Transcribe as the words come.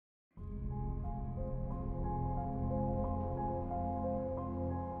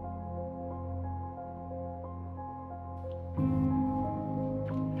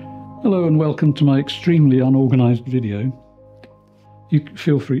Hello and welcome to my extremely unorganized video. You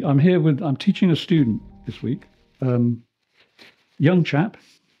feel free. I'm teaching a student this week, young chap.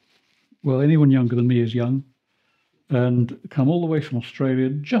 Well, anyone younger than me is young, and come all the way from Australia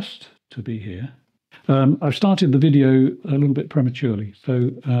just to be here. I've started the video a little bit prematurely, so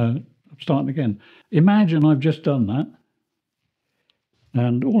I'm starting again. Imagine I've just done that,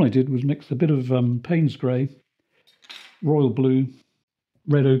 and all I did was mix a bit of Payne's grey, royal blue,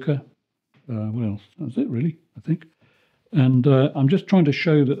 red ochre. What else? That's it, really, I think. And I'm just trying to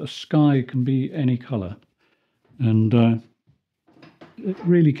show that a sky can be any colour. And it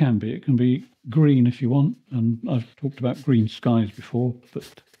really can be. It can be green if you want. And I've talked about green skies before, but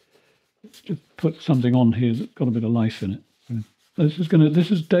let's just put something on here that's got a bit of life in it. So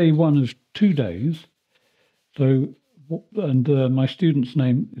this is day one of 2 days. So, and my student's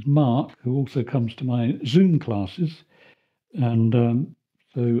name is Marc, who also comes to my Zoom classes. And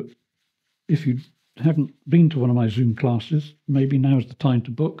so if you haven't been to one of my Zoom classes, maybe now's the time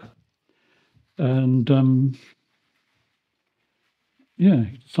to book. And yeah,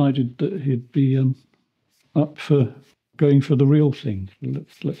 he decided that he'd be up for going for the real thing.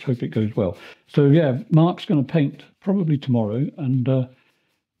 Let's hope it goes well. So yeah, Marc's going to paint probably tomorrow, and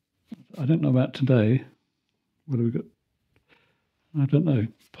I don't know about today. What have we got? I don't know.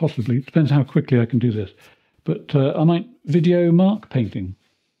 Possibly. It depends how quickly I can do this. But I might video Marc painting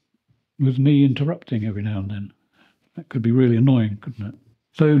with me interrupting every now and then. That could be really annoying, couldn't it?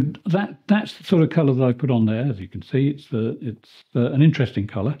 So that's the sort of colour that I put on there. As you can see, it's an interesting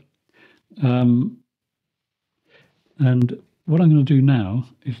colour. And what I'm going to do now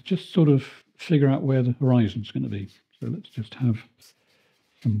is just sort of figure out where the horizon's going to be. So let's just have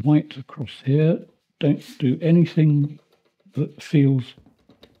some white across here. Don't do anything that feels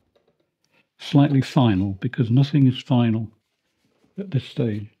slightly final, because nothing is final at this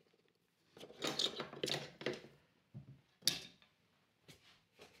stage.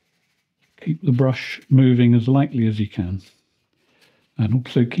 Keep the brush moving as lightly as you can, and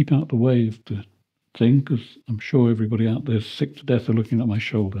also keep out the way of the thing, because I'm sure everybody out there is sick to death of looking at my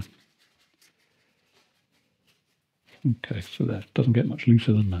shoulder. Okay, so that doesn't get much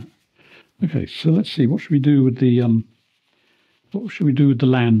looser than that. Okay, so let's see, what should we do with the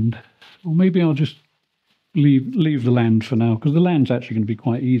land? Or maybe I'll just leave the land for now, because the land's actually going to be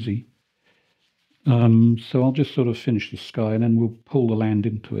quite easy. So I'll just sort of finish the sky, and then we'll pull the land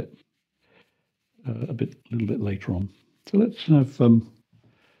into it a little bit later on. So let's have. I'm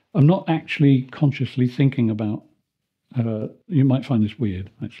not actually consciously thinking about. You might find this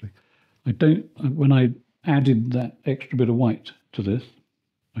weird, actually. I don't. When I added that extra bit of white to this,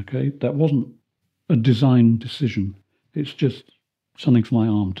 okay, that wasn't a design decision. It's just something for my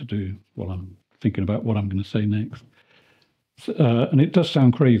arm to do while I'm thinking about what I'm going to say next. And it does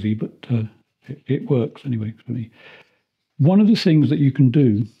sound crazy, but it works anyway for me. One of the things that you can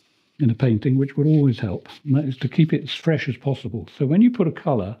do in a painting, which would always help, and that is to keep it as fresh as possible. So when you put a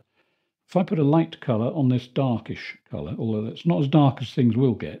colour, if I put a light colour on this darkish colour, although it's not as dark as things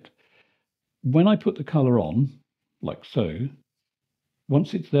will get, when I put the colour on, like so,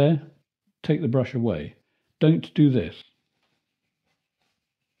 once it's there, take the brush away. Don't do this,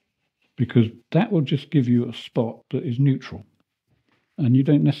 because that will just give you a spot that is neutral, and you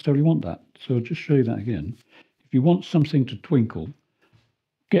don't necessarily want that. So I'll just show you that again. If you want something to twinkle,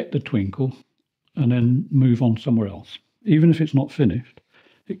 get the twinkle and then move on somewhere else. Even if it's not finished,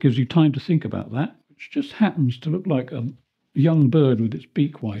 it gives you time to think about that, which just happens to look like a young bird with its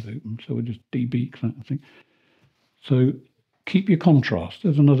beak wide open. So we'll just de-beak that, I think. So keep your contrast.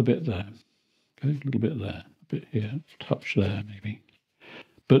 There's another bit there. Okay, a little bit there, a bit here, a touch there maybe.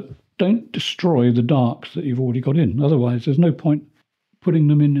 But don't destroy the darks that you've already got in. Otherwise, there's no point putting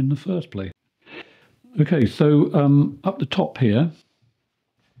them in the first place. Okay, so up the top here,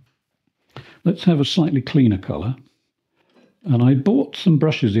 let's have a slightly cleaner colour. And I bought some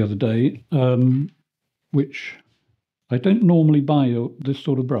brushes the other day, which I don't normally buy this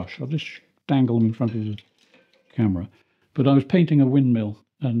sort of brush. I'll just dangle them in front of the camera. But I was painting a windmill,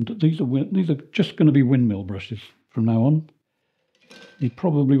 and these are just going to be windmill brushes from now on. You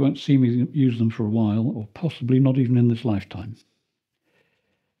probably won't see me use them for a while, or possibly not even in this lifetime,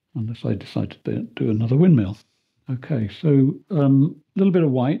 unless I decide to do another windmill. Okay, so a little bit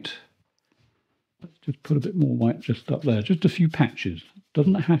of white. Let's just put a bit more white just up there, just a few patches.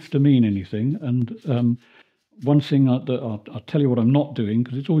 Doesn't have to mean anything. And one thing that I'll tell you what I'm not doing,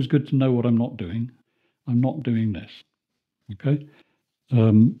 because it's always good to know what I'm not doing. I'm not doing this, okay?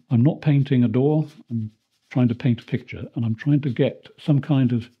 I'm not painting a door. I'm trying to paint a picture, and I'm trying to get some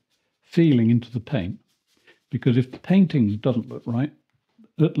kind of feeling into the paint, because if the painting doesn't look right,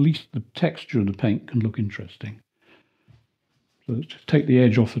 at least the texture of the paint can look interesting. So let's just take the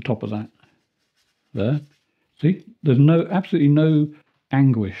edge off the top of that. There. See, there's absolutely no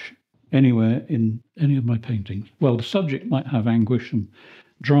anguish anywhere in any of my paintings. Well, the subject might have anguish and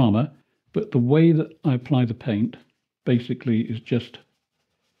drama, but the way that I apply the paint basically is just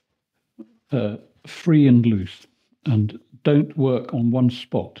free and loose, and don't work on one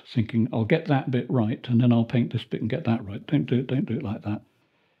spot thinking I'll get that bit right and then I'll paint this bit and get that right. Don't do it like that.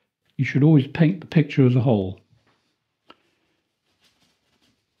 You should always paint the picture as a whole.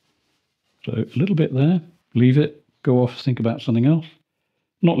 So a little bit there, leave it, go off, think about something else.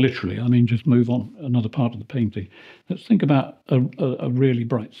 Not literally, I mean just move on another part of the painting. Let's think about a really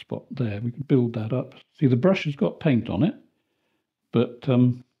bright spot there. We can build that up. See, the brush has got paint on it, but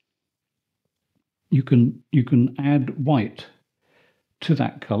you can add white to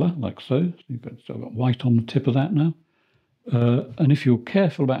that colour, like so. So I've got white on the tip of that now. And if you're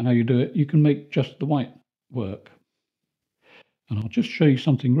careful about how you do it, you can make just the white work. And I'll just show you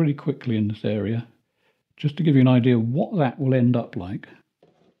something really quickly in this area, just to give you an idea of what that will end up like.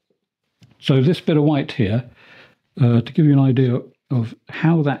 So this bit of white here, to give you an idea of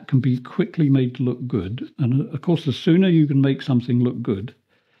how that can be quickly made to look good. And of course, the sooner you can make something look good,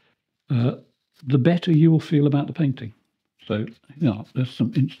 the better you will feel about the painting. So, there's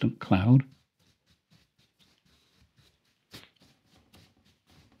some instant cloud.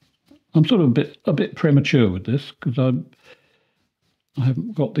 I'm sort of a bit premature with this because I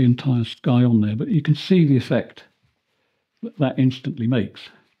haven't got the entire sky on there, but you can see the effect that instantly makes.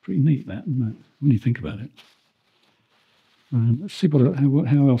 Pretty neat, that, isn't it, when you think about it? Let's see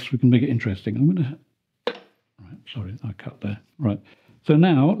how else we can make it interesting. I'm going to... Right, sorry, I cut there. Right. So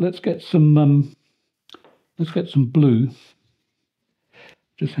now let's get some blue.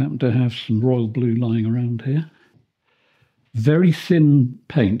 Just happen to have some royal blue lying around here. Very thin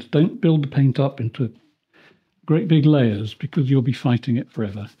paint. Don't build the paint up into great big layers because you'll be fighting it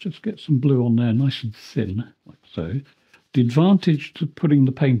forever. Just get some blue on there, nice and thin, like so. The advantage to putting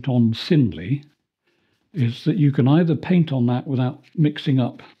the paint on thinly is that you can either paint on that without mixing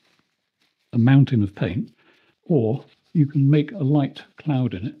up a mountain of paint, or you can make a light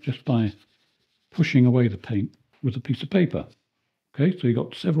cloud in it just by pushing away the paint with a piece of paper. Okay, so you've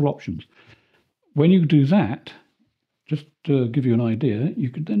got several options. When you do that, just to give you an idea, you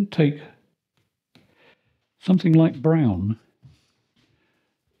could then take something like brown,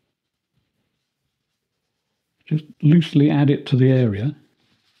 just loosely add it to the area,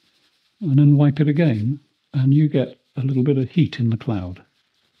 and then wipe it again, and you get a little bit of heat in the cloud.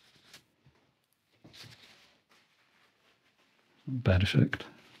 Bad effect.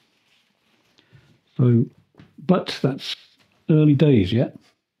 So, but that's early days yet.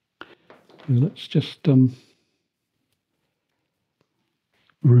 So let's just a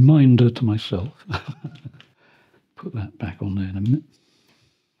reminder to myself. Put that back on there in a minute.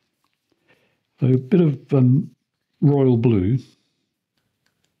 So a bit of royal blue.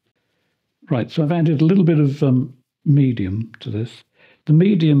 Right, so I've added a little bit of medium to this. The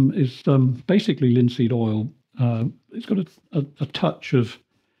medium is basically linseed oil. It's got a touch of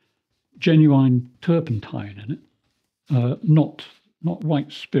genuine turpentine in it, not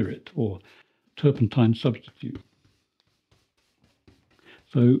white spirit or turpentine substitute.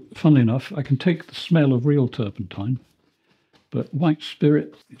 So, funnily enough, I can take the smell of real turpentine, but white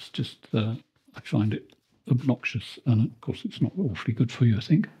spirit, it's just, I find it obnoxious, and of course it's not awfully good for you, I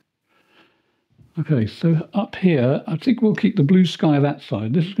think. Okay, so up here, I think we'll keep the blue sky that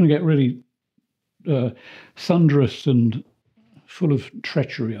side. This is going to get really thunderous and full of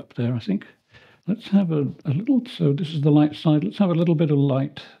treachery up there, I think. Let's have a little, so this is the light side, let's have a little bit of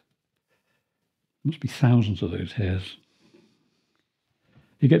light. Must be thousands of those hairs.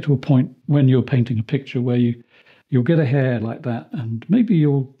 You get to a point when you're painting a picture where you'll get a hair like that, and maybe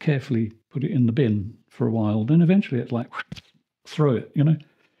you'll carefully put it in the bin for a while, then eventually it's like, throw it,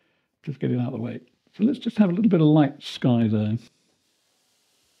 just get it out of the way. So let's just have a little bit of light sky there.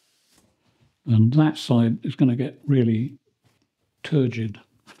 And that side is going to get really turgid.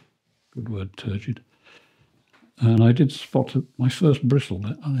 Good word, turgid. And I did spot my first bristle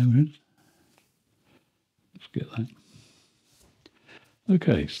there. Oh, there it is. Let's get that.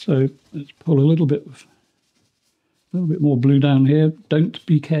 Okay, so let's pull a little bit more blue down here. Don't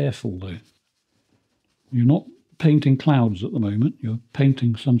be careful though. You're not painting clouds at the moment. You're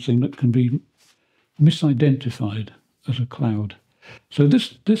painting something that can be misidentified as a cloud. So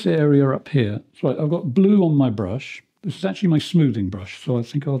this area up here, so I've got blue on my brush. This is actually my smoothing brush, so I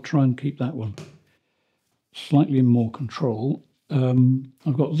think I'll try and keep that one slightly in more control.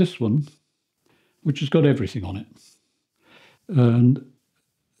 I've got this one, which has got everything on it. And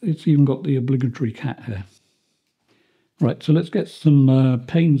it's even got the obligatory cat hair. Right, so let's get some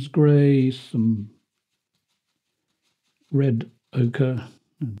Payne's grey, some red ochre,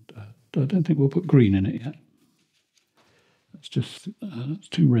 and I don't think we'll put green in it yet. That's just that's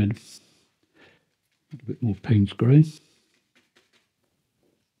too red. A bit more Payne's grey.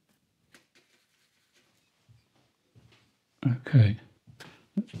 Okay,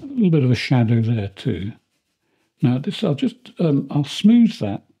 that's a little bit of a shadow there too. Now this, I'll smooth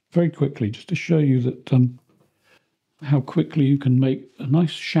that very quickly just to show you that how quickly you can make a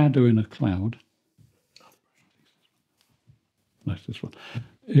nice shadow in a cloud. Nice, this one.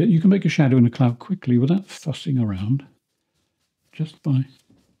 You can make a shadow in a cloud quickly without fussing around. Just by,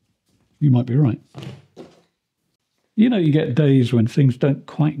 you might be right. You know, you get days when things don't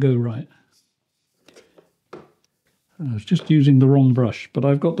quite go right. I was just using the wrong brush, but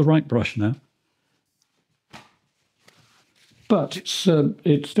I've got the right brush now. But it's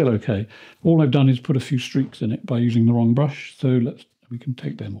still okay. All I've done is put a few streaks in it by using the wrong brush, so we can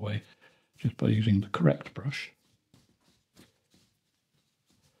take them away just by using the correct brush.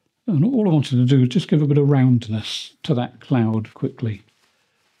 And all I wanted to do is just give a bit of roundness to that cloud quickly.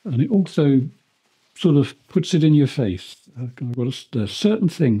 And it also sort of puts it in your face. There's certain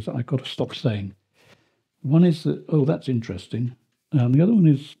things that I've got to stop saying. One is that, oh, that's interesting. And the other one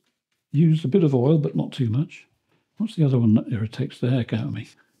is use a bit of oil, but not too much. What's the other one that irritates the heck out of me?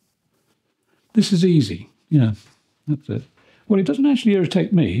 This is easy. Yeah, that's it. Well, it doesn't actually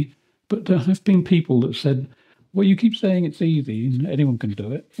irritate me, but there have been people that said, well, you keep saying it's easy and anyone can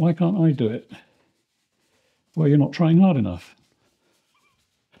do it. Why can't I do it? Well, you're not trying hard enough.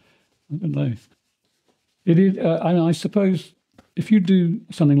 I don't know. It is. I suppose if you do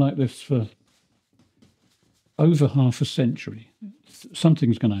something like this for over half a century,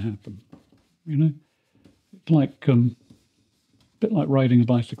 something's going to happen. You know, it's like a bit like riding a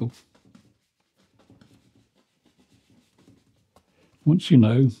bicycle. Once you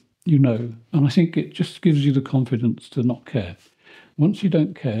know, you know. And I think it just gives you the confidence to not care. Once you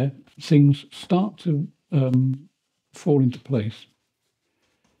don't care, things start to fall into place.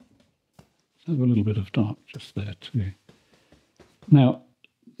 Let's have a little bit of dark just there too. Now,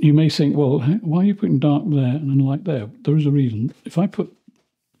 you may think, well, why are you putting dark there and then light there? There is a reason. If I put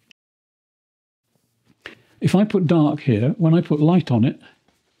dark here, when I put light on it,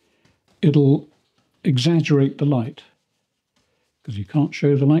 it'll exaggerate the light, because you can't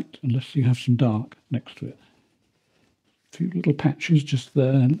show the light unless you have some dark next to it. A few little patches just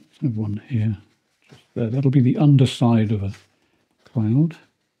there. Let's have one here. Just there. That'll be the underside of a cloud.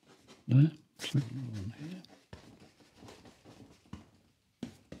 There. One here.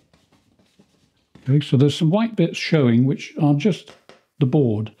 Okay, so there's some white bits showing, which are just the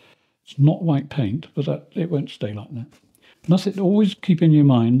board. It's not white paint, but it won't stay like that. Nothing. Always keep in your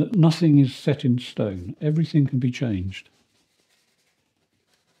mind that nothing is set in stone. Everything can be changed.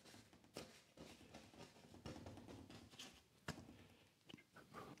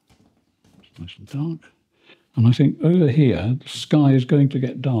 Nice and dark. And I think over here, the sky is going to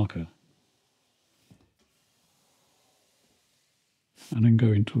get darker. And then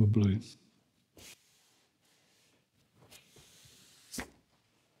go into a blue.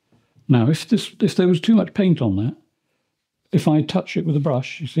 Now, if there was too much paint on that, if I touch it with a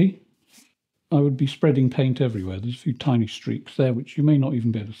brush, you see, I would be spreading paint everywhere. There's a few tiny streaks there, which you may not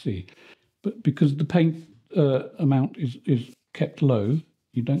even be able to see. But because the paint amount is kept low,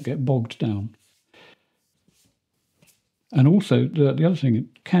 you don't get bogged down. And also, the other thing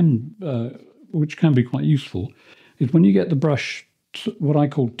it can, which can be quite useful, is when you get the brush, what I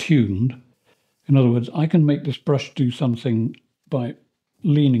call tuned. In other words, I can make this brush do something by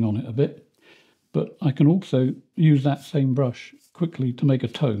leaning on it a bit, but I can also use that same brush quickly to make a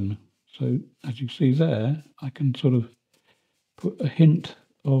tone. So as you see there, I can sort of put a hint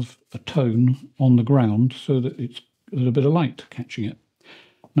of a tone on the ground so that there's a bit of light catching it.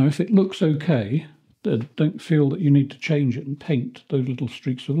 Now, if it looks okay, don't feel that you need to change it and paint those little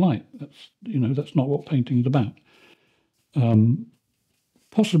streaks of light. That's not what painting is about.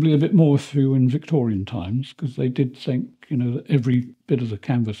 Possibly a bit more if you were in Victorian times, because they did think, that every bit of the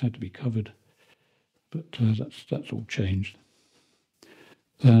canvas had to be covered. But that's all changed.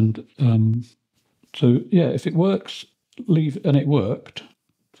 And so, yeah, if it works, leave. And it worked.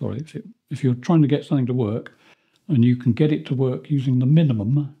 Sorry, if you're trying to get something to work, and you can get it to work using the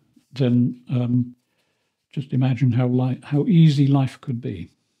minimum, then just imagine how easy life could be.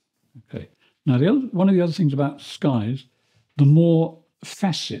 Okay. Now, one of the other things about skies, the more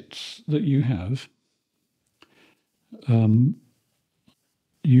facets that you have,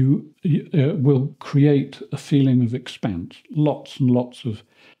 you will create a feeling of expanse. Lots and lots of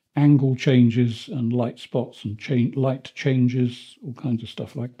angle changes and light spots and light changes, all kinds of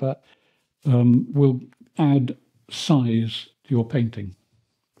stuff like that, will add size to your painting.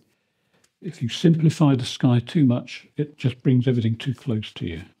 If you simplify the sky too much, it just brings everything too close to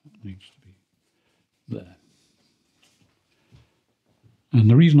you. It needs to be there. And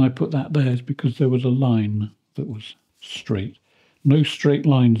the reason I put that there is because there was a line that was straight. No straight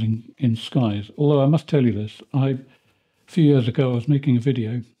lines in skies. Although I must tell you this, a few years ago I was making a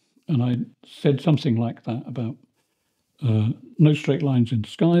video and I said something like that about no straight lines in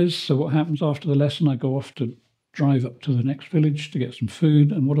skies. So what happens after the lesson, I go off to drive up to the next village to get some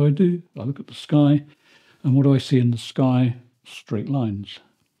food. And what do? I look at the sky. And what do I see in the sky? Straight lines.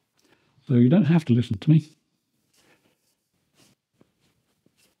 So you don't have to listen to me.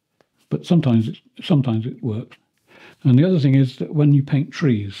 But sometimes it works. And the other thing is that when you paint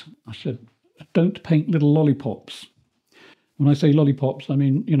trees, I said, don't paint little lollipops. When I say lollipops, I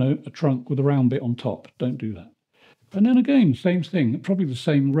mean, a trunk with a round bit on top. Don't do that. And then again, same thing, probably the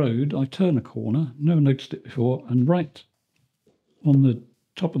same road. I turn a corner, never noticed it before, and right on the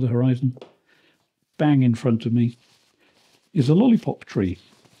top of the horizon, bang in front of me, is a lollipop tree.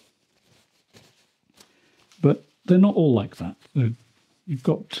 But they're not all like that. So you've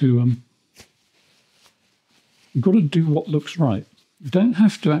got to do what looks right. You don't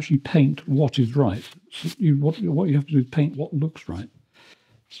have to actually paint what is right. So what you have to do is paint what looks right.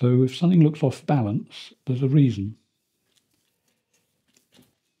 So if something looks off balance, there's a reason.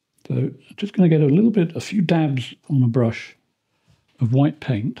 So I'm just going to get a few dabs on a brush of white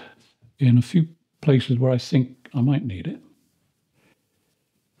paint in a few places where I think I might need it.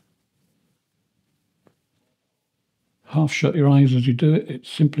 Half shut your eyes as you do it. It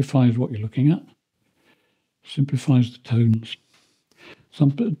simplifies what you're looking at. Simplifies the tones.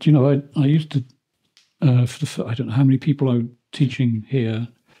 I used to, I don't know how many people I was teaching here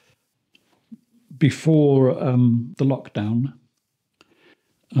before the lockdown.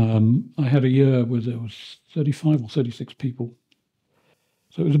 I had a year where there was 35 or 36 people.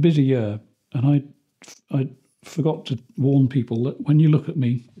 So it was a busy year. And I forgot to warn people that when you look at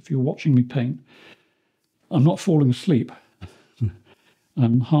me, if you're watching me paint, I'm not falling asleep.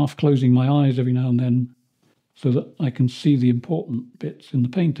 I'm half closing my eyes every now and then so that I can see the important bits in the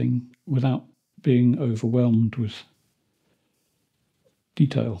painting without being overwhelmed with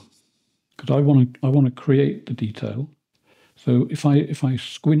detail. Because I want to create the detail. So if I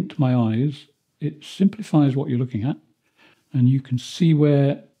squint my eyes, it simplifies what you're looking at, and you can see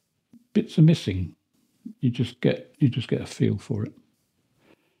where bits are missing. You just get a feel for it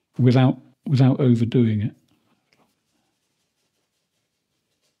without overdoing it.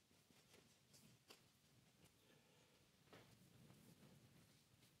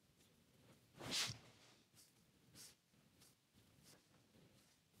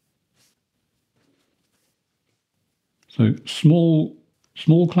 So small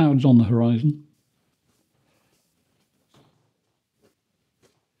clouds on the horizon.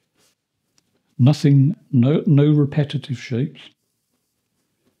 Nothing, no repetitive shapes.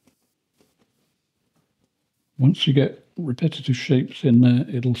 Once you get repetitive shapes in there,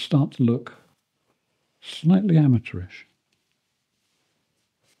 it'll start to look slightly amateurish.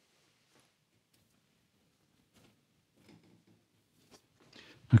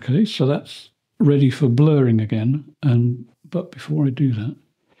 Okay, so that's ready for blurring again. But before I do that,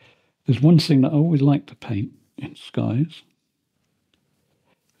 there's one thing that I always like to paint in skies,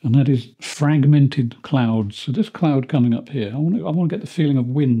 and that is fragmented clouds. So this cloud coming up here, I want to get the feeling of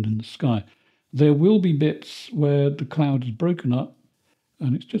wind in the sky. There will be bits where the cloud is broken up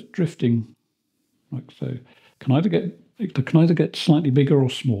and it's just drifting like so. It can either get slightly bigger or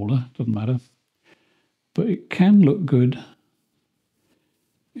smaller, doesn't matter. But it can look good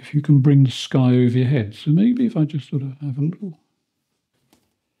if you can bring the sky over your head. So maybe if I just sort of have a little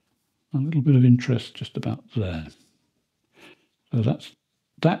bit of interest just about there. So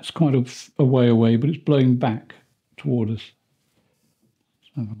that's quite a way away, but it's blowing back toward us.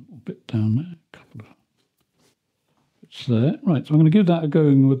 So a little bit down there, a couple of bits there. Right, so I'm going to give that a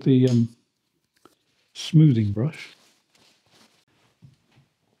go with the smoothing brush.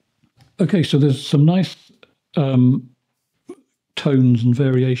 Okay, so there's some nice tones and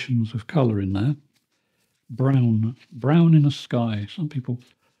variations of colour in there. Brown in a sky. Some people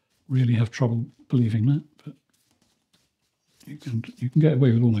really have trouble believing that, but you can get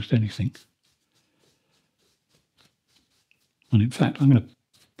away with almost anything. And in fact, I'm going to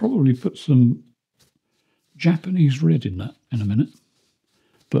probably put some Japanese red in that in a minute.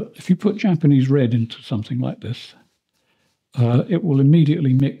 But if you put Japanese red into something like this, it will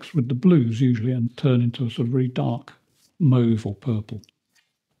immediately mix with the blues usually and turn into a sort of very dark mauve or purple.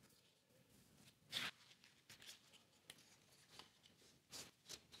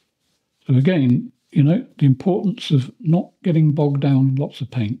 So again, you know, the importance of not getting bogged down in lots of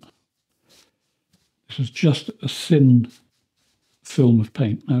paint. This is just a thin film of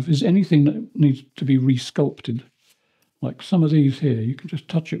paint. Now, if there's anything that needs to be resculpted, like some of these here, you can just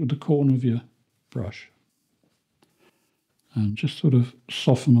touch it with the corner of your brush and just sort of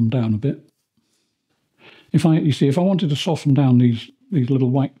soften them down a bit. If I wanted to soften down these little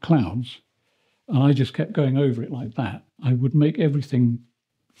white clouds, and I just kept going over it like that, I would make everything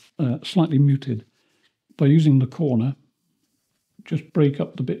slightly muted. By using the corner, just break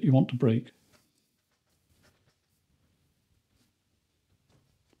up the bit you want to break.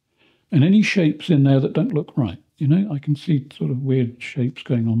 And any shapes in there that don't look right, you know, I can see sort of weird shapes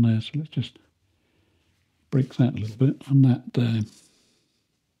going on there, so let's just break that a little bit, and that there.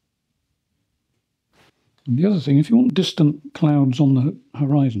 And the other thing, if you want distant clouds on the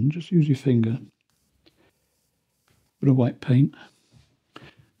horizon, just use your finger, bit of white paint,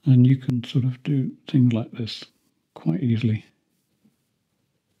 and you can sort of do things like this quite easily.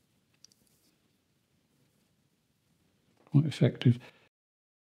 Quite effective.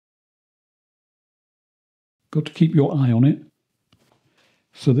 Got to keep your eye on it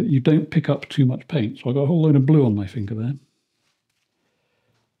so that you don't pick up too much paint. So I've got a whole load of blue on my finger there.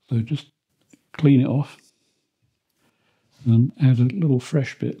 So just clean it off and add a little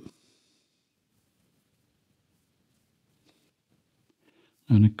fresh bit.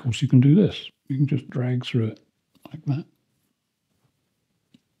 And of course you can do this. You can just drag through it like that.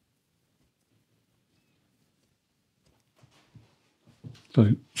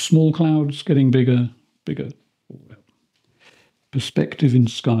 So small clouds getting bigger, bigger. Perspective in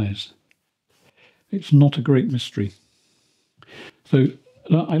skies. It's not a great mystery. So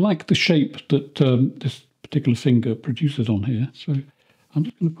I like the shape that this particular finger produces on here. So I'm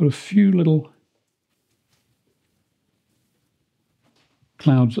just going to put a few little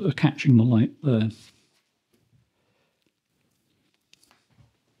clouds that are catching the light there.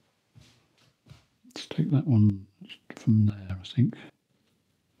 Let's take that one from there, I think.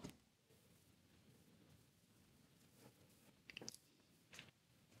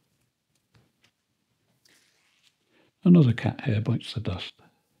 Another cat hair bites the dust.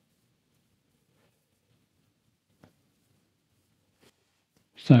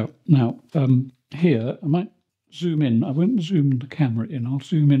 So now here I might zoom in. I won't zoom the camera in. I'll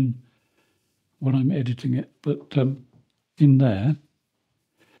zoom in when I'm editing it, but in there.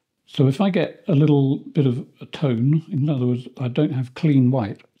 So if I get a little bit of a tone, in other words, I don't have clean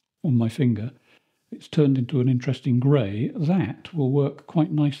white on my finger, it's turned into an interesting grey, that will work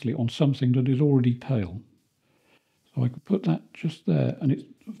quite nicely on something that is already pale. So I could put that just there, and it's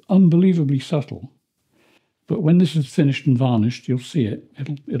unbelievably subtle. But when this is finished and varnished, you'll see it.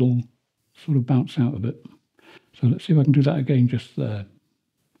 It'll sort of bounce out a bit. So let's see if I can do that again just there.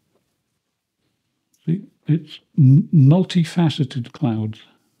 See, it's multifaceted clouds.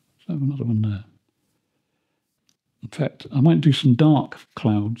 Let's have another one there. In fact, I might do some dark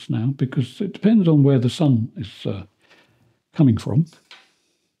clouds now because it depends on where the sun is coming from.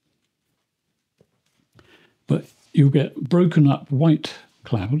 But you'll get broken up white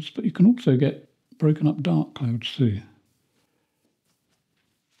clouds, but you can also get broken up dark clouds too.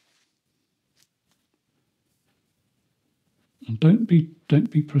 And don't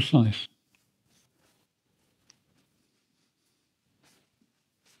be precise.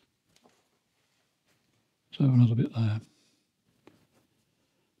 So another bit there.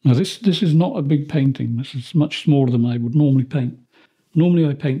 Now this is not a big painting. This is much smaller than I would normally paint. Normally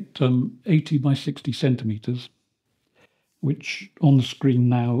I paint 80 by 60 centimetres, which on the screen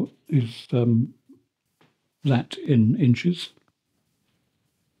now is that in inches.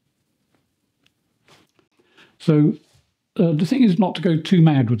 So the thing is not to go too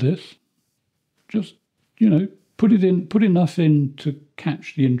mad with this. Just, you know, put enough in to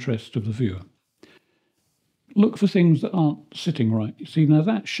catch the interest of the viewer. Look for things that aren't sitting right. You see, now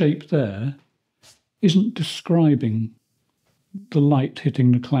that shape there isn't describing the light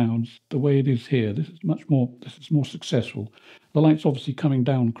hitting the clouds the way it is here. This is more successful. The light's obviously coming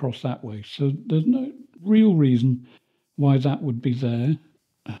down across that way, so there's no real reason why that would be there.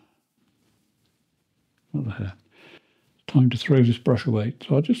 Another hair. Time to throw this brush away.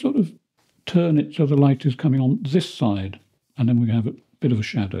 So I'll just sort of turn it so the light is coming on this side, and then we have a bit of a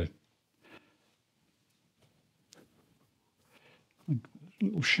shadow.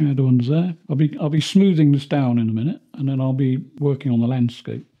 Little shadow under there. I'll be smoothing this down in a minute, and then I'll be working on the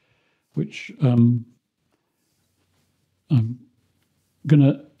landscape, which I'm going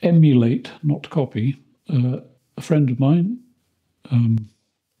to emulate, not copy, a friend of mine,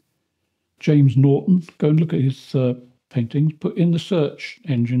 James Norton. Go and look at his paintings. Put in the search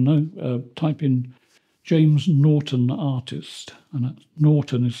engine, type in James Norton artist, and that's,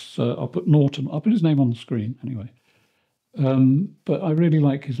 Norton is, I'll put Norton, I'll put his name on the screen anyway. But I really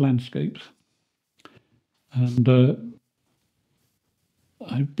like his landscapes. And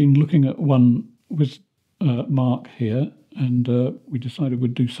I've been looking at one with Marc here, and we decided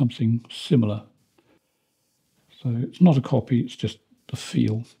we'd do something similar. So it's not a copy, it's just the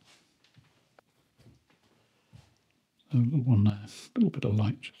feel. So a little one there, a little bit of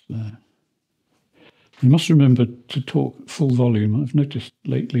light just there. You must remember to talk full volume. I've noticed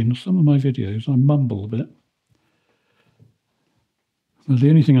lately in some of my videos I mumble a bit. Well, the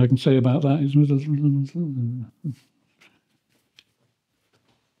only thing I can say about that is let's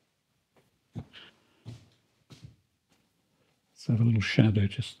have a little shadow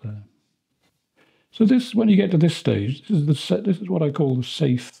just there. So this, when you get to this stage, this is what I call the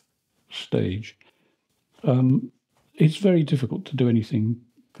safe stage. It's very difficult to do anything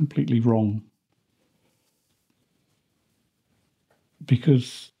completely wrong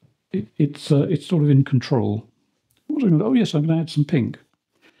because it's sort of in control. Oh yes, I'm going to add some pink.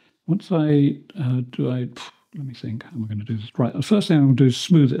 Once I let me think, how am I going to do this? Right, the first thing I'm going to do is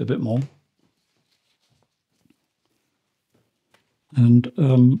smooth it a bit more. And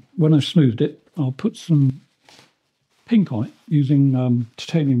when I've smoothed it, I'll put some pink on it using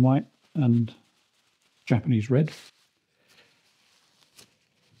titanium white and Japanese red.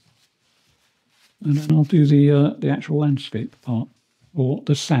 And then I'll do the actual landscape part, or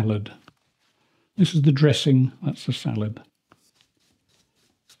the salad. This is the dressing, that's the salad.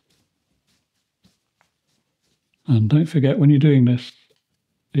 And don't forget, when you're doing this,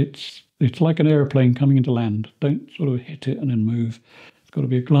 it's like an aeroplane coming into land. Don't sort of hit it and then move. It's got to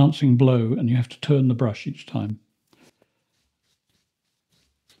be a glancing blow, and you have to turn the brush each time.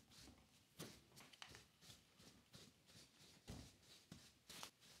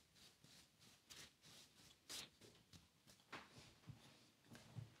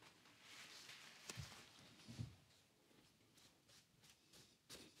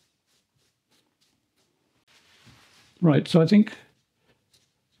 Right, so I think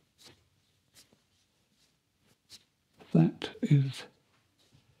that is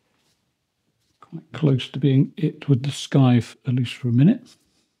quite close to being it with the sky, at least for a minute.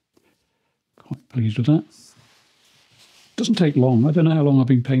 Quite pleased with that. Doesn't take long. I don't know how long I've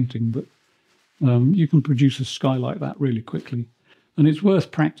been painting, but you can produce a sky like that really quickly. And it's worth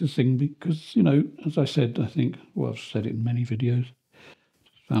practicing because, you know, as I said, I think, well, I've said it in many videos,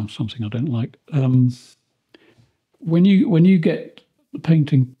 found something I don't like. When you get the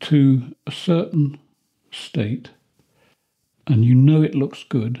painting to a certain state and you know it looks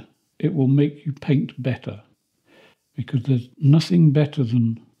good, it will make you paint better, because there's nothing better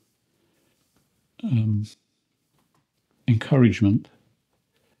than encouragement.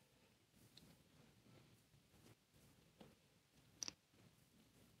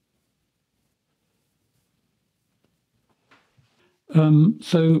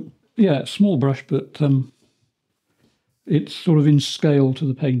 So yeah, small brush, but it's sort of in scale to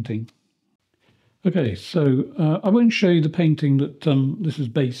the painting. Okay, so I won't show you the painting that this is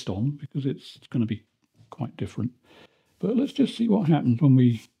based on, because it's going to be quite different. But let's just see what happens when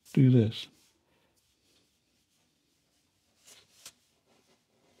we do this.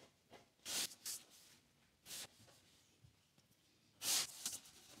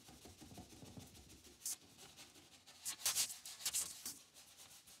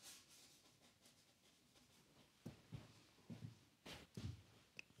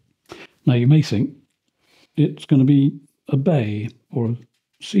 Now you may think it's going to be a bay or a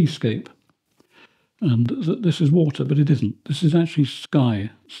seascape and that this is water, but it isn't. This is actually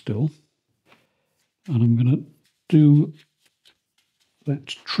sky still. And I'm going to do that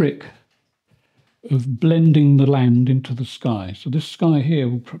trick of blending the land into the sky. So this sky here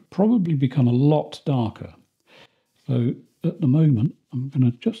will probably become a lot darker. So at the moment, I'm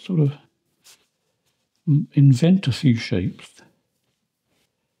going to just sort of invent a few shapes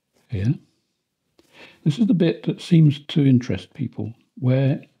here. This is the bit that seems to interest people,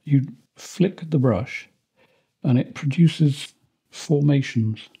 where you flick the brush and it produces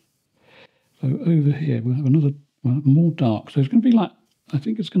formations. So over here we'll have another, well, more dark. So it's going to be like, I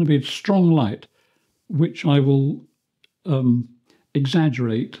think it's going to be a strong light, which I will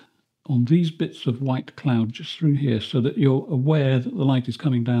exaggerate on these bits of white cloud just through here, so that you're aware that the light is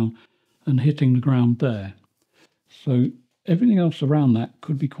coming down and hitting the ground there. So everything else around that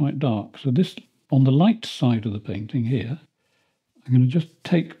could be quite dark. So this on the light side of the painting here, I'm going to just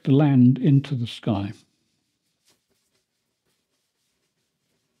take the land into the sky.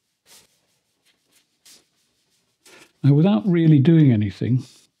 Now, without really doing anything,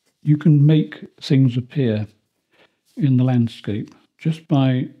 you can make things appear in the landscape just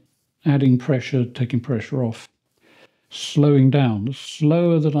by adding pressure, taking pressure off, slowing down. The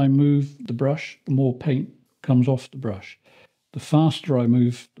slower that I move the brush, the more paint comes off the brush. The faster I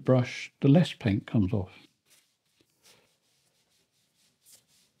move the brush, the less paint comes off.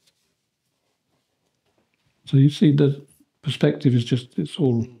 So you see the perspective is just, it's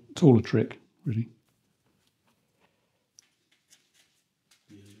all a trick, really.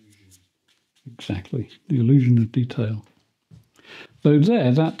 Exactly, the illusion of detail. So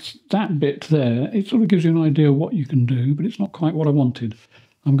there, that bit there, it sort of gives you an idea of what you can do, but it's not quite what I wanted.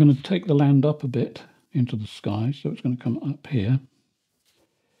 I'm going to take the land up a bit into the sky, so it's going to come up here.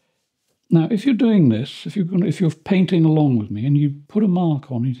 Now, if you're doing this, if you're painting along with me and you put a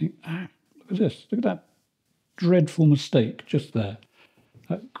mark on, you think, look at this, look at that dreadful mistake just there.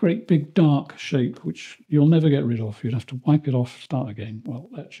 That great big dark shape, which you'll never get rid of. You'd have to wipe it off, start again. Well,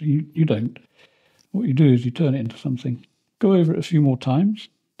 actually, you don't. What you do is you turn it into something. Go over it a few more times.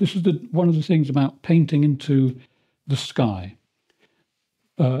 This is one of the things about painting into the sky.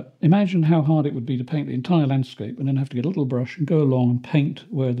 Imagine how hard it would be to paint the entire landscape and then have to get a little brush and go along and paint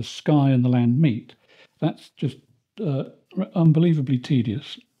where the sky and the land meet. That's just unbelievably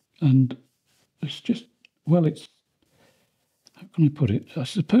tedious. And it's just, well, it's, how can I put it? I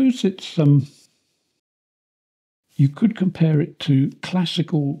suppose it's, you could compare it to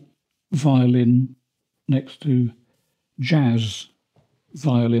classical violin next to jazz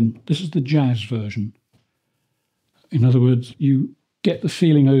violin. This is the jazz version. In other words, you get the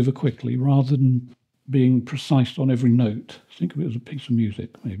feeling over quickly rather than being precise on every note. Think of it as a piece of music,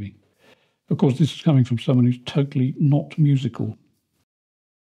 maybe. Of course, this is coming from someone who's totally not musical.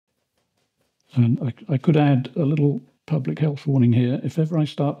 And I could add a little public health warning here. If ever I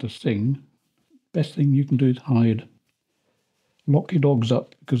start to sing, best thing you can do is hide. Lock your dogs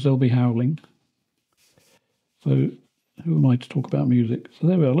up because they'll be howling. So who am I to talk about music? So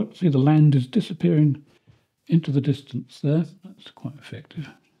there we are. Look, see the land is disappearing into the distance there. That's quite effective.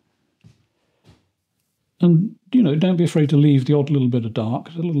 And, you know, don't be afraid to leave the odd little bit of dark.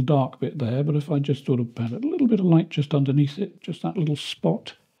 There's a little dark bit there, but if I just sort of add a little bit of light just underneath it, just that little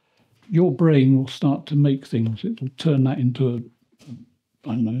spot, your brain will start to make things. It will turn that into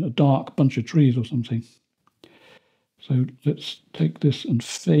I don't know, a dark bunch of trees or something. So let's take this and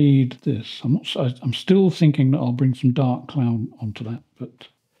fade this. I'm still thinking that I'll bring some dark cloud onto that, but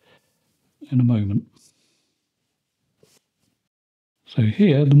in a moment. So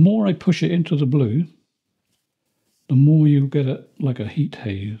here, the more I push it into the blue, the more you get like a heat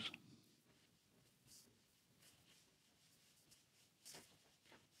haze.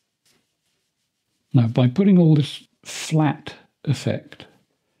 Now, by putting all this flat effect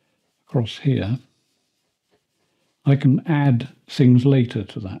across here, I can add things later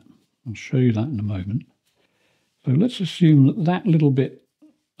to that. I'll show you that in a moment. So let's assume that that little bit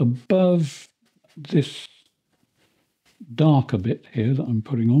above this darker bit here that I'm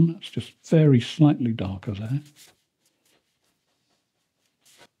putting on, that's just very slightly darker there.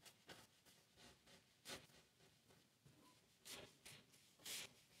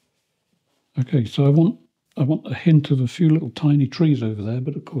 Okay, so I want a hint of a few little tiny trees over there,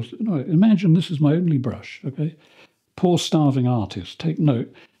 but of course, no, imagine this is my only brush, okay? Poor starving artist, take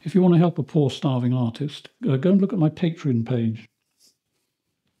note. If you want to help a poor starving artist, go and look at my Patreon page.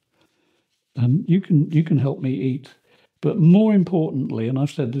 And you can help me eat. But more importantly, and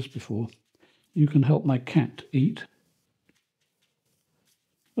I've said this before, you can help my cat eat.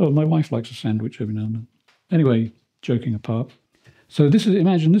 Oh, my wife likes a sandwich every now and then. Anyway, joking apart. So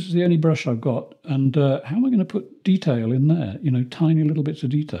imagine this is the only brush I've got, and how am I going to put detail in there? You know, tiny little bits of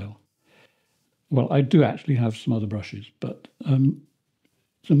detail. Well, I do actually have some other brushes, but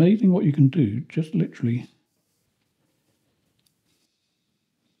it's amazing what you can do, just literally.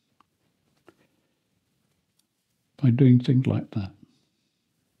 By doing things like that.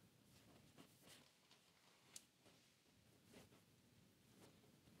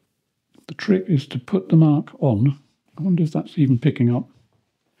 The trick is to put the mark on. I wonder if that's even picking up.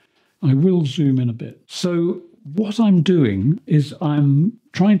 I will zoom in a bit. So what I'm doing is I'm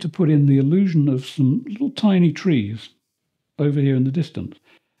trying to put in the illusion of some little tiny trees over here in the distance.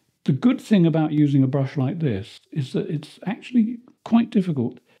 The good thing about using a brush like this is that it's actually quite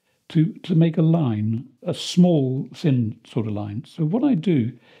difficult to make a line, a small, thin sort of line. So what I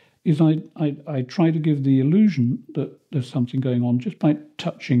do is I try to give the illusion that there's something going on just by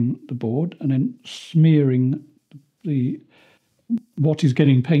touching the board and then smearing the what is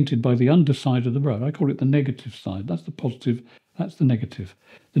getting painted by the underside of the row. I call it the negative side. That's the positive, that's the negative.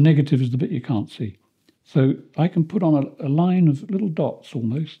 The negative is the bit you can't see. So I can put on a line of little dots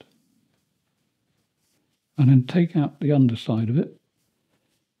almost, and then take out the underside of it.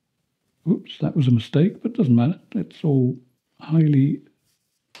 Oops, that was a mistake, but it doesn't matter. It's all highly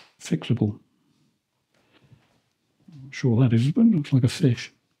fixable. I'm not sure what that is, but it looks like a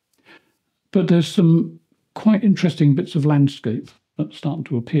fish. But there's some quite interesting bits of landscape that's starting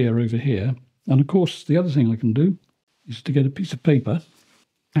to appear over here. And of course, the other thing I can do is to get a piece of paper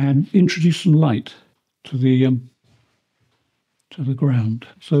and introduce some light to the ground.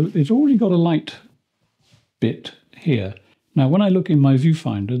 So it's already got a light bit here. Now, when I look in my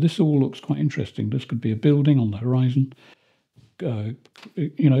viewfinder, this all looks quite interesting. This could be a building on the horizon.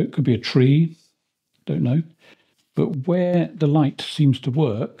 It could be a tree. Don't know. But where the light seems to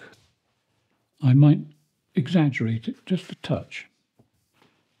work, I might exaggerate it just a touch.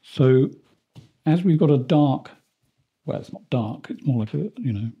 So as we've got a dark, well, it's not dark, it's more like a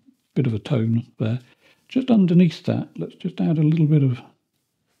bit of a tone there. Just underneath that, let's just add a little bit of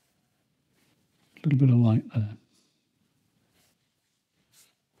light there.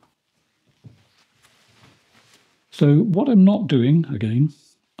 So what I'm not doing, again,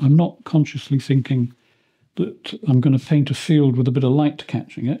 I'm not consciously thinking that I'm going to paint a field with a bit of light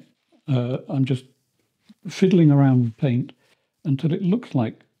catching it. I'm just fiddling around with paint until it looks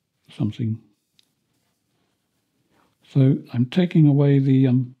like something. So I'm taking away the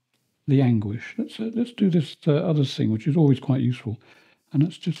anguish. Let's do this other thing, which is always quite useful, and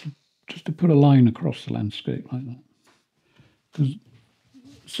that's just to put a line across the landscape like that. Because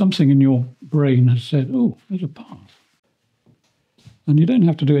something in your brain has said, "Oh, there's a path," and you don't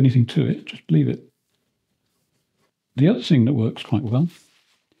have to do anything to it. Just leave it. The other thing that works quite well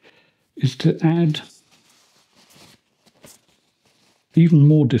is to add even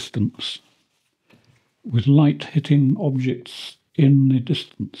more distance with light hitting objects in the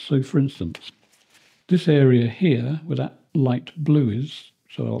distance. So for instance, this area here where that light blue is,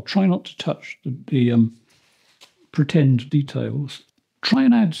 so I'll try not to touch the pretend details. Try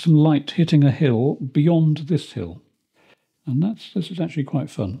and add some light hitting a hill beyond this hill. And this is actually quite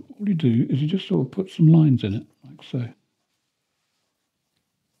fun. All you do is you just sort of put some lines in it, like so.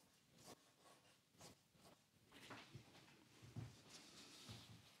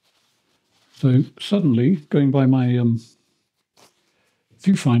 So suddenly, going by my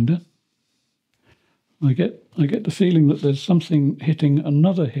viewfinder, I get the feeling that there's something hitting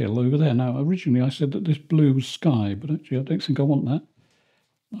another hill over there. Now, originally I said that this blue was sky, but actually I don't think I want that.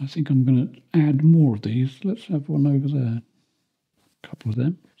 I think I'm going to add more of these. Let's have one over there, a couple of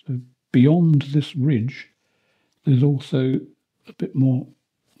them. So beyond this ridge, there's also a bit more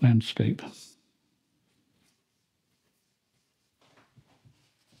landscape.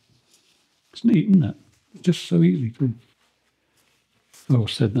 It's neat, isn't it? It's just so easy to... Oh, I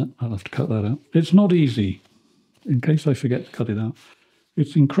said that. I'll have to cut that out. It's not easy, in case I forget to cut it out.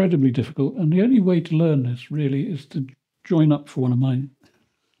 It's incredibly difficult, and the only way to learn this, really, is to join up for one of my...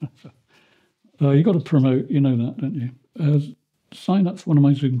 You've got to promote, you know that, don't you? Sign up for one of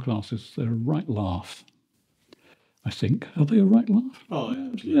my Zoom classes. They're a right laugh, I think. Are they a right laugh? Oh, yeah.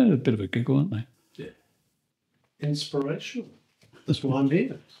 Yeah, a bit of a giggle, aren't they? Yeah. Inspirational. That's why I'm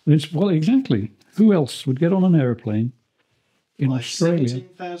here. Well, exactly. Who else would get on an aeroplane in Like Australia?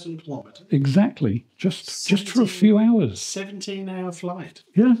 17,000 kilometres. Exactly. Just for a few hours. 17-hour flight.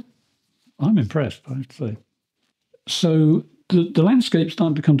 Yeah. I'm impressed, I have to say. So the landscape's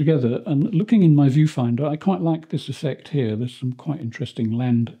starting to come together, and looking in my viewfinder, I quite like this effect here. There's some quite interesting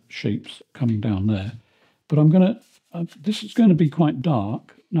land shapes coming down there. But I'm going to... this is going to be quite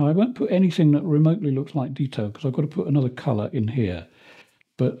dark. Now, I won't put anything that remotely looks like detail because I've got to put another colour in here.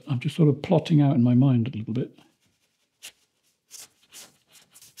 But I'm just sort of plotting out in my mind a little bit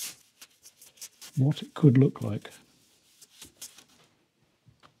what it could look like.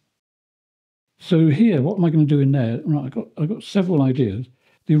 So here, what am I going to do in there? Right, I've got several ideas.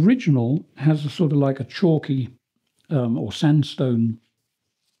 The original has a sort of like a chalky or sandstone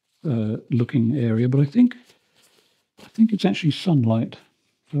looking area, but I think it's actually sunlight.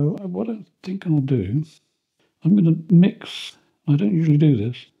 So what I think I'll do, I'm going to mix, I don't usually do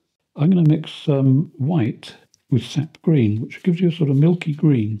this, I'm going to mix white with sap green, which gives you a sort of milky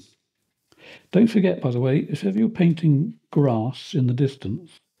green. Don't forget, by the way, if ever you're painting grass in the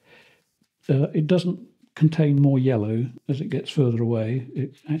distance, it doesn't contain more yellow as it gets further away.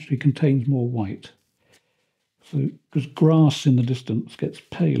 It actually contains more white. So, because grass in the distance gets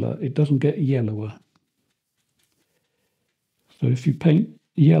paler, it doesn't get yellower. So if you paint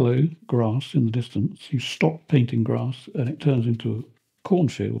yellow grass in the distance, you stop painting grass and it turns into a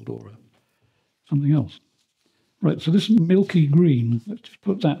cornfield or something else. Right, so this milky green, let's just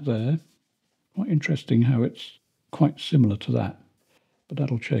put that there. Quite interesting how it's quite similar to that, but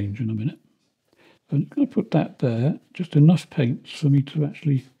that'll change in a minute. So I'm going to put that there, just enough paint for me to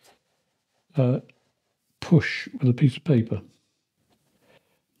actually push with a piece of paper.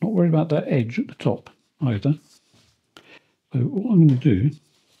 Not worried about that edge at the top either. So what I'm going to do is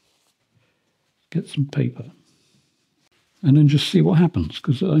get some paper and then just see what happens,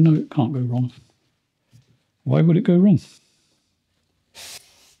 because I know it can't go wrong. Why would it go wrong?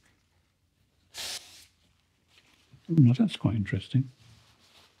 Oh, that's quite interesting.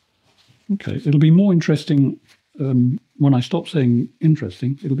 Okay, it'll be more interesting when I stop saying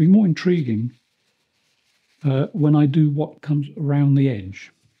interesting. It'll be more intriguing when I do what comes around the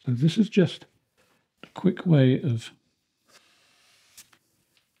edge. So this is just a quick way of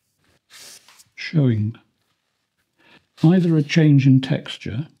showing either a change in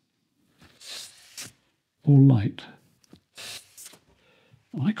texture or light.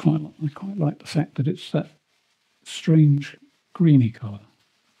 I quite like the fact that it's that strange greeny colour.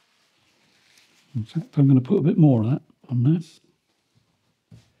 In fact, I'm going to put a bit more of that on there.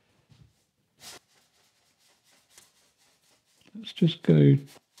 Let's just go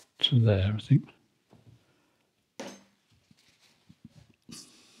to there, I think.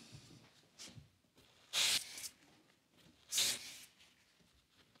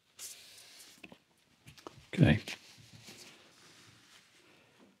 Okay.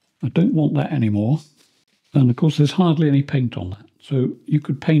 I don't want that anymore. And of course, there's hardly any paint on that. So you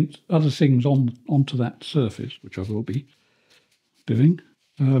could paint other things onto that surface, which I will be doing,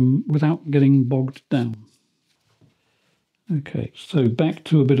 without getting bogged down. Okay, so back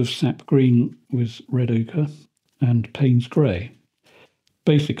to a bit of sap green with red ochre and Payne's grey.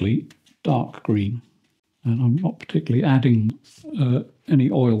 Basically, dark green. And I'm not particularly adding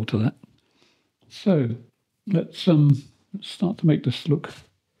any oil to that. So let's start to make this look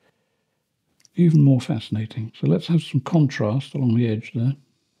even more fascinating. So let's have some contrast along the edge there.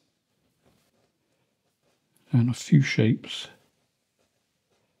 And a few shapes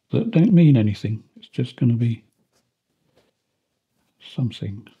that don't mean anything. It's just going to be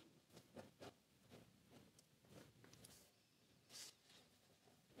something.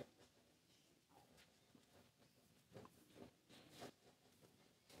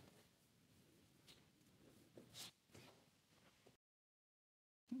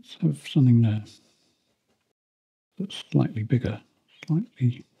 Let's have something there that's slightly bigger,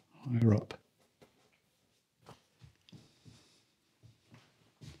 slightly higher up.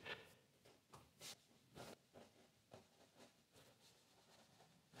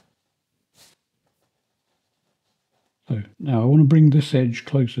 So now I want to bring this edge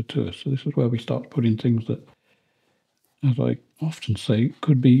closer to us. So this is where we start putting things that, as I often say,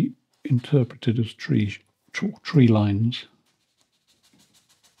 could be interpreted as tree lines.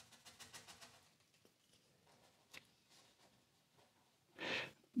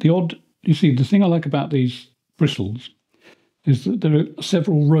 You see, the thing I like about these bristles is that there are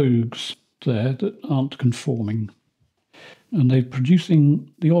several rogues there that aren't conforming, and they're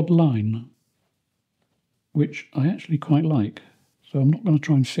producing the odd line, which I actually quite like. So I'm not going to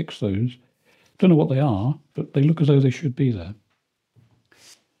try and fix those. Don't know what they are, but they look as though they should be there.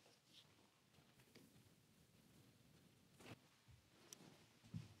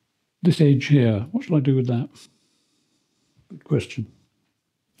 This edge here, what shall I do with that? Good question.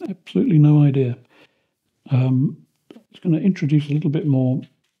 Absolutely no idea. It's going to introduce a little bit more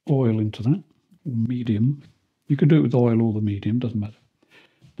oil into that, or medium. You could do it with oil or the medium, doesn't matter.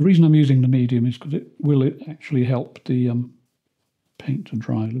 The reason I'm using the medium is because it will actually help the paint to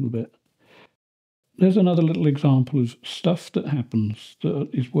dry a little bit. There's another little example of stuff that happens that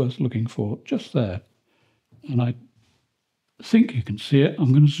is worth looking for just there. And I think you can see it.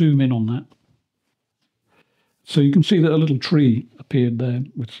 I'm going to zoom in on that. So you can see that a little tree appeared there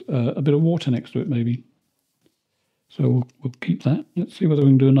with a bit of water next to it, maybe. So we'll keep that. Let's see whether we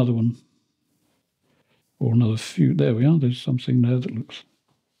can do another one. Or another few. There we are. There's something there that looks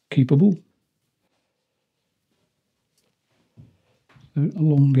keepable. So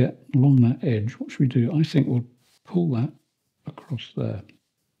along that edge, what should we do? I think we'll pull that across there.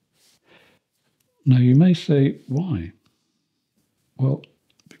 Now you may say, why? Well,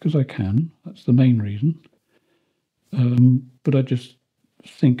 because I can. That's the main reason. But I just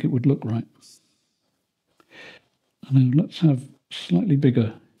think it would look right. And then let's have slightly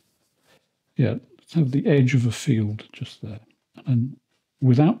bigger. Yeah, have the edge of a field just there. And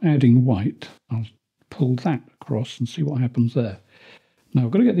without adding white, I'll pull that across and see what happens there. Now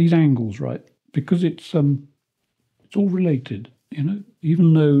I've got to get these angles right because it's all related, you know,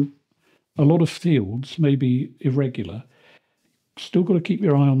 even though a lot of fields may be irregular, still got to keep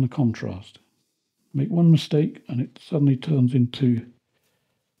your eye on the contrast. Make one mistake and it suddenly turns into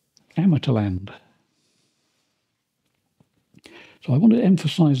amateur land. So I want to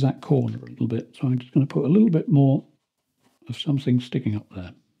emphasize that corner a little bit. So I'm just going to put a little bit more of something sticking up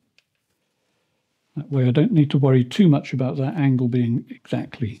there. That way I don't need to worry too much about that angle being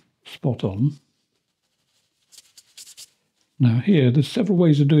exactly spot on. Now here, there's several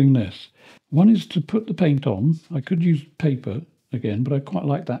ways of doing this. One is to put the paint on. I could use paper again, but I quite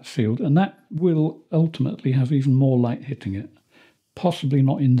like that field, and that will ultimately have even more light hitting it. Possibly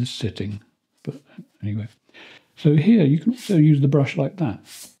not in this sitting, but anyway. So here you can also use the brush like that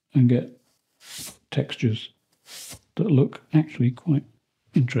and get textures that look actually quite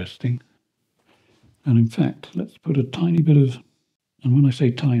interesting. And in fact, let's put a tiny bit of, and when I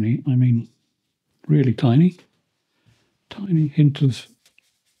say tiny, I mean really tiny hint of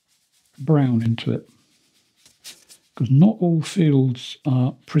brown into it. Because not all fields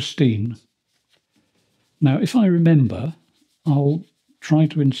are pristine. Now, if I remember, I'll try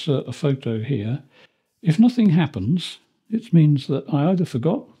to insert a photo here. If nothing happens, it means that I either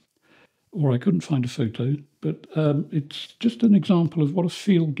forgot or I couldn't find a photo, but it's just an example of what a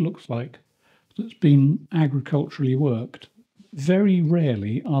field looks like that's been agriculturally worked. Very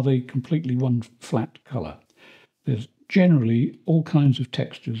rarely are they completely one flat colour. There's generally all kinds of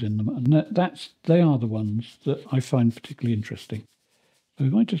textures in them, and they are the ones that I find particularly interesting. So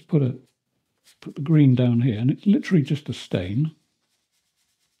if I just put the green down here, and it's literally just a stain.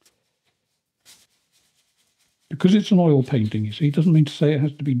 Because it's an oil painting, you see, it doesn't mean to say it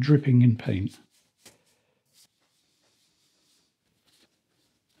has to be dripping in paint.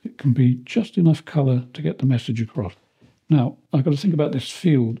 It can be just enough colour to get the message across. Now, I've got to think about this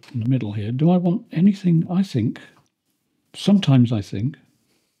field in the middle here. Do I want anything? Sometimes I think,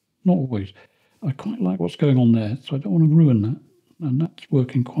 not always, I quite like what's going on there, so I don't want to ruin that. And that's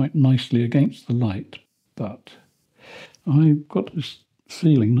working quite nicely against the light. But I've got this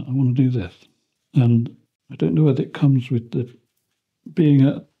feeling that I want to do this. And I don't know whether it comes with being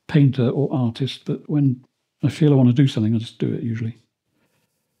a painter or artist, but when I feel I want to do something, I just do it usually.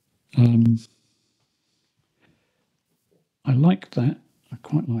 I like that. I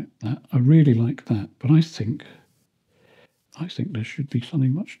quite like that. I really like that. But I think there should be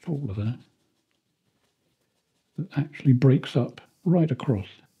something much taller there that actually breaks up right across.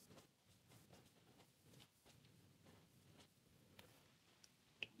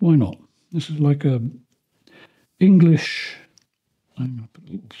 Why not? This is like a English, I'm going to put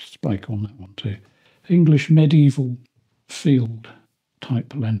a little spike on that one too, English medieval field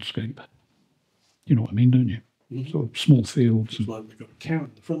type landscape. You know what I mean, don't you? Mm-hmm. Sort of small fields. It's like we've got a cow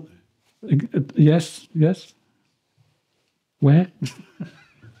in the front there. Yes. Where?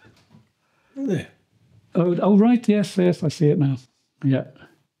 There. Oh, right, yes, I see it now. Yeah.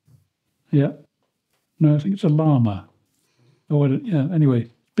 No, I think it's a llama. Oh,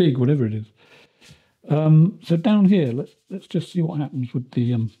 anyway, big, whatever it is. So down here, let's just see what happens with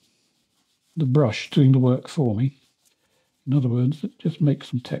the brush doing the work for me. In other words, let's just make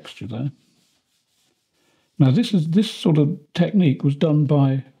some texture there. Now, this sort of technique was done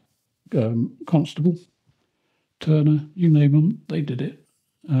by Constable, Turner, you name them, they did it,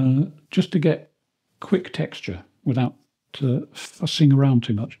 just to get quick texture without fussing around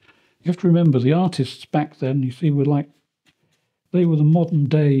too much. You have to remember the artists back then, you see, they were the modern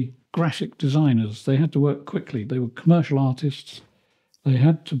day graphic designers. They had to work quickly. They were commercial artists. They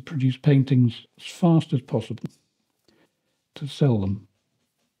had to produce paintings as fast as possible to sell them.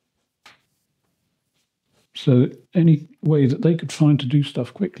 So any way that they could find to do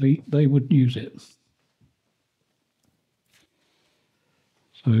stuff quickly, they would use it.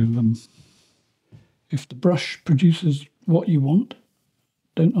 So if the brush produces what you want,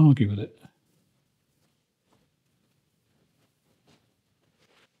 don't argue with it.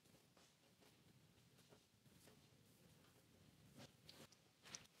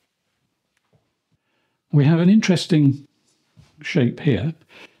 We have an interesting shape here.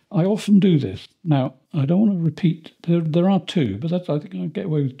 I often do this. Now, I don't want to repeat. There are two, but I think I'll get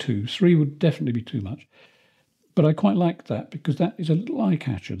away with two. Three would definitely be too much. But I quite like that because that is a little eye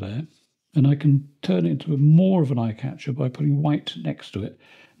catcher there. And I can turn it into more of an eye catcher by putting white next to it.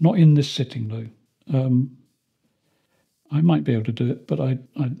 Not in this sitting, though. I might be able to do it, but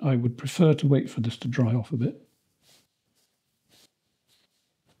I would prefer to wait for this to dry off a bit.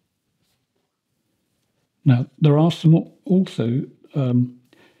 Now, there are some also,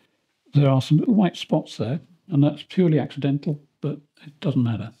 there are some little white spots there, and that's purely accidental, but it doesn't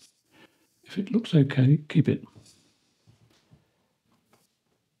matter. If it looks okay, keep it.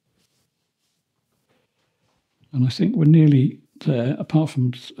 And I think we're nearly there, apart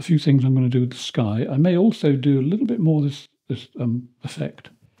from a few things I'm going to do with the sky. I may also do a little bit more this effect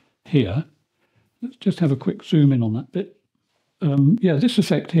here. Let's just have a quick zoom in on that bit. Yeah, this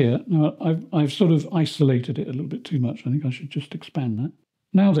effect here, now I've sort of isolated it a little bit too much. I think I should just expand that.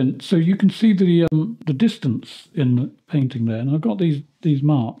 Now then, so you can see the distance in the painting there, and I've got these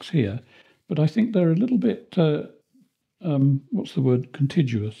marks here, but I think they're a little bit, what's the word,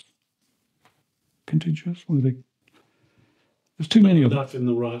 contiguous. Contiguous? What are they? There's too many of them. Enough in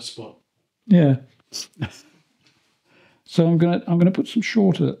the right spot. Yeah. So I'm gonna put some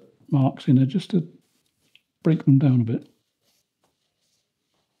shorter marks in there just to break them down a bit.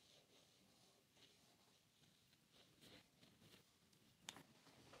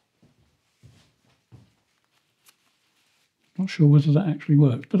 Not sure whether that actually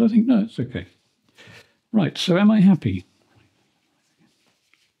works, but I think no, it's okay. Right, so am I happy?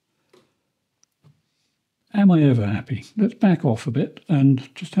 Am I ever happy? Let's back off a bit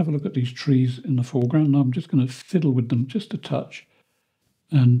and just have a look at these trees in the foreground. I'm just going to fiddle with them just a touch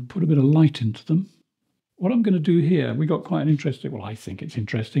and put a bit of light into them. What I'm going to do here, we got quite an interesting, well, I think it's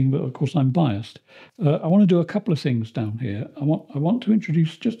interesting, but of course I'm biased. I want to do a couple of things down here. I want to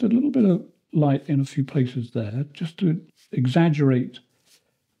introduce just a little bit of light in a few places there, just to exaggerate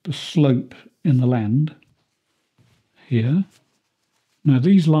the slope in the land here. Now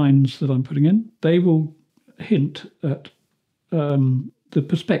these lines that I'm putting in, they will hint at the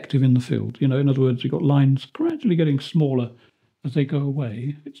perspective in the field. You know, in other words, you've got lines gradually getting smaller as they go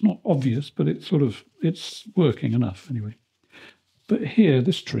away. It's not obvious, but it's working enough anyway. But here,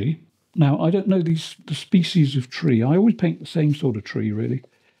 this tree, now I don't know the species of tree. I always paint the same sort of tree, really.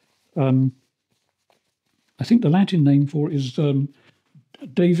 I think the Latin name for it is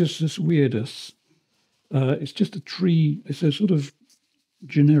Davies weirdus. It's just a tree, it's a sort of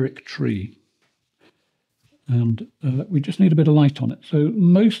generic tree. And we just need a bit of light on it. So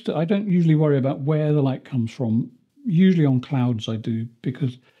I don't usually worry about where the light comes from. Usually on clouds I do,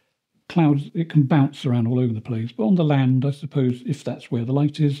 because clouds, it can bounce around all over the place. But on the land, I suppose, if that's where the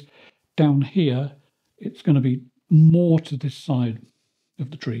light is, down here, it's going to be more to this side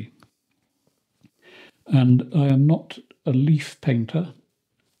of the tree. And I am not a leaf painter,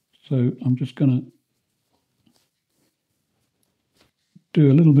 so I'm just going to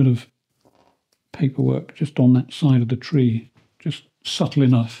do a little bit of paperwork just on that side of the tree, just subtle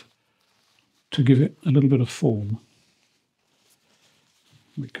enough to give it a little bit of form.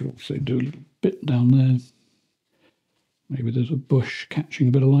 We could also do a little bit down there. Maybe there's a bush catching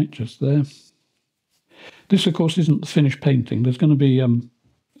a bit of light just there. This, of course, isn't the finished painting. There's going to be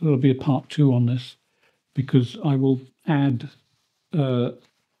there'll be a part 2 on this, because I will add a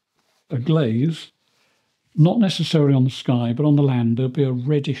glaze, not necessarily on the sky, but on the land. There'll be a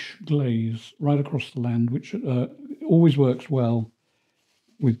reddish glaze right across the land, which always works well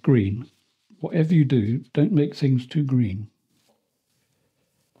with green. Whatever you do, don't make things too green.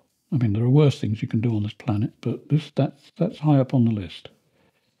 I mean, there are worse things you can do on this planet, but that's high up on the list.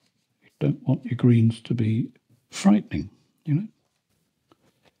 You don't want your greens to be frightening, you know.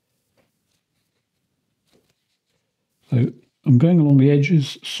 So I'm going along the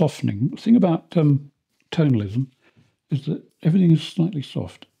edges, softening. The thing about tonalism is that everything is slightly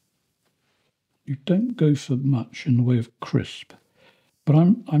soft. You don't go for much in the way of crisp. But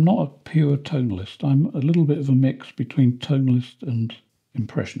I'm not a pure tonalist. I'm a little bit of a mix between tonalist and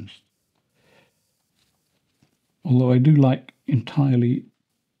impressionist. Although I do like entirely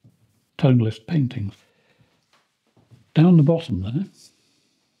tonalist paintings. Down the bottom there,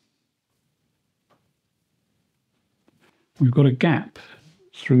 we've got a gap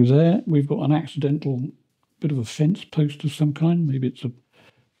through there. We've got an accidental bit of a fence post of some kind. Maybe it's a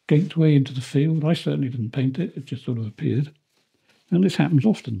gateway into the field. I certainly didn't paint it. It just sort of appeared. And this happens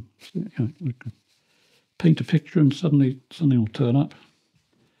often. You know, we can paint a picture and suddenly something will turn up.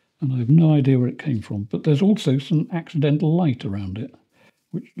 And I have no idea where it came from. But there's also some accidental light around it,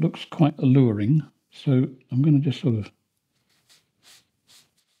 which looks quite alluring. So I'm going to just sort of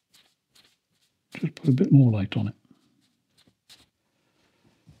just put a bit more light on it.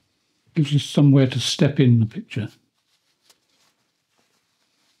 Gives us somewhere to step in the picture.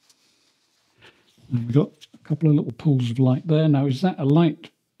 And we've got a couple of little pools of light there. Now, is that a light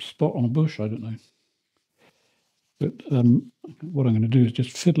spot on a bush? I don't know. But what I'm going to do is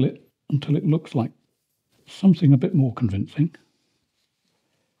just fiddle it until it looks like something a bit more convincing.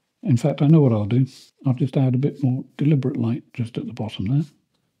 In fact, I know what I'll do. I'll just add a bit more deliberate light just at the bottom there.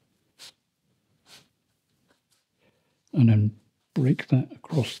 And then break that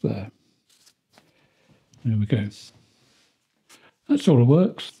across there. There we go. That sort of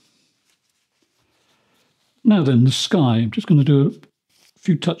works. Now then, the sky. I'm just going to do a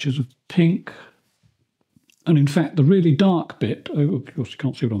few touches of pink. And in fact, the really dark bit, oh, of course you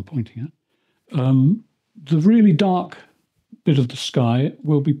can't see what I'm pointing at. The really dark bit of the sky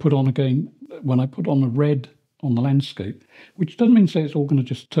will be put on again when I put on the red on the landscape, which doesn't mean to say it's all going to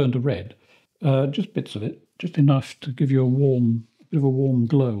just turn to red. Just bits of it, just enough to give you a bit of a warm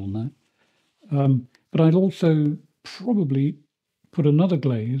glow on that. But I'd also probably put another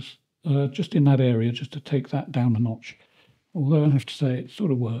glaze just in that area, just to take that down a notch. Although I have to say it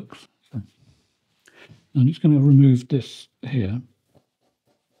sort of works. So I'm just going to remove this here.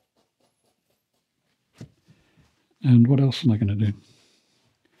 And what else am I going to do?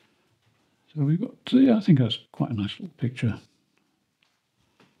 So we've got, yeah, I think that's quite a nice little picture.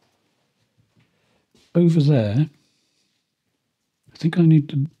 Over there, I think I need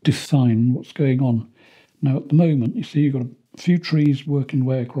to define what's going on. Now at the moment, you see you've got a few trees working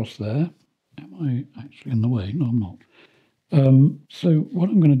way across there. Am I actually in the way? No, I'm not. So what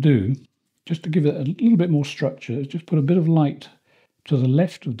I'm going to do, just to give it a little bit more structure, is just put a bit of light to the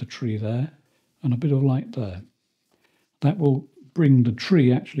left of the tree there and a bit of light there. That will bring the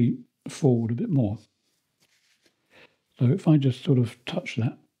tree actually forward a bit more. So if I just sort of touch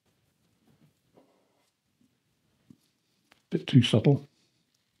that, a bit too subtle.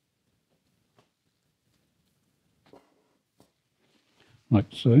 Like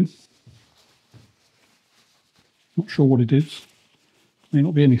so. Not sure what it is. May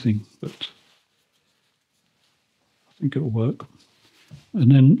not be anything, but I think it'll work. And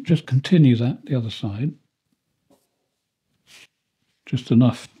then just continue that the other side. Just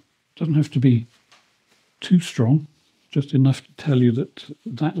enough. Doesn't have to be too strong. Just enough to tell you that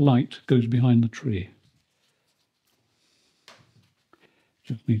that light goes behind the tree.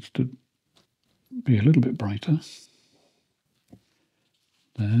 Just needs to be a little bit brighter.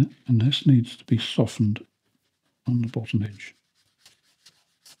 There. And this needs to be softened on the bottom edge.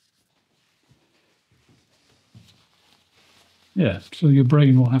 Yeah, so your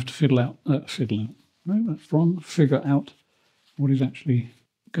brain will have to figure out, no, that's wrong, figure out what is actually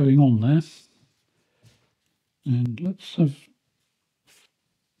going on there. And let's have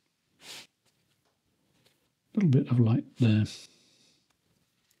a little bit of light there.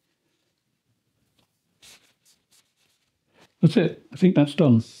 That's it. I think that's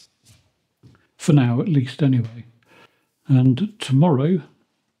done. For now, at least, anyway. And tomorrow,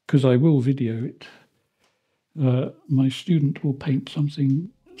 because I will video it, my student will paint something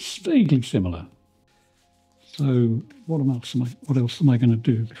vaguely similar. So what else am I going to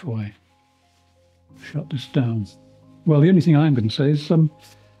do before I shut this down? Well, the only thing I'm going to say is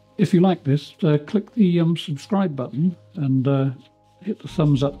if you like this, click the subscribe button and hit the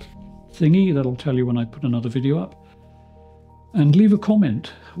thumbs up thingy. That'll tell you when I put another video up. And leave a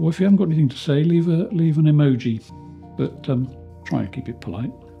comment, or if you haven't got anything to say, leave an emoji. But try and keep it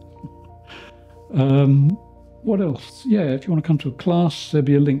polite. What else? Yeah, if you want to come to a class, there'll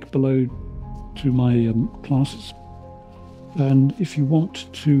be a link below to my classes. And if you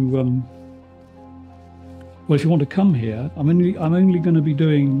want to, well, if you want to come here, I'm only going to be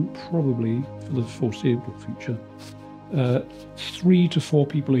doing, probably for the foreseeable future, 3 to 4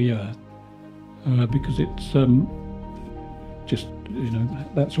 people a year, because it's just, you know,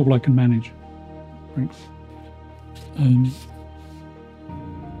 that's all I can manage. Thanks.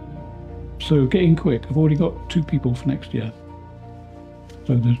 So getting quick. I've already got 2 people for next year.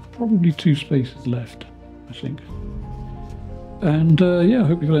 So there's probably 2 spaces left, I think. And yeah, I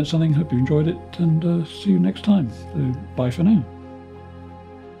hope you learned something, hope you enjoyed it, and see you next time. So bye for now.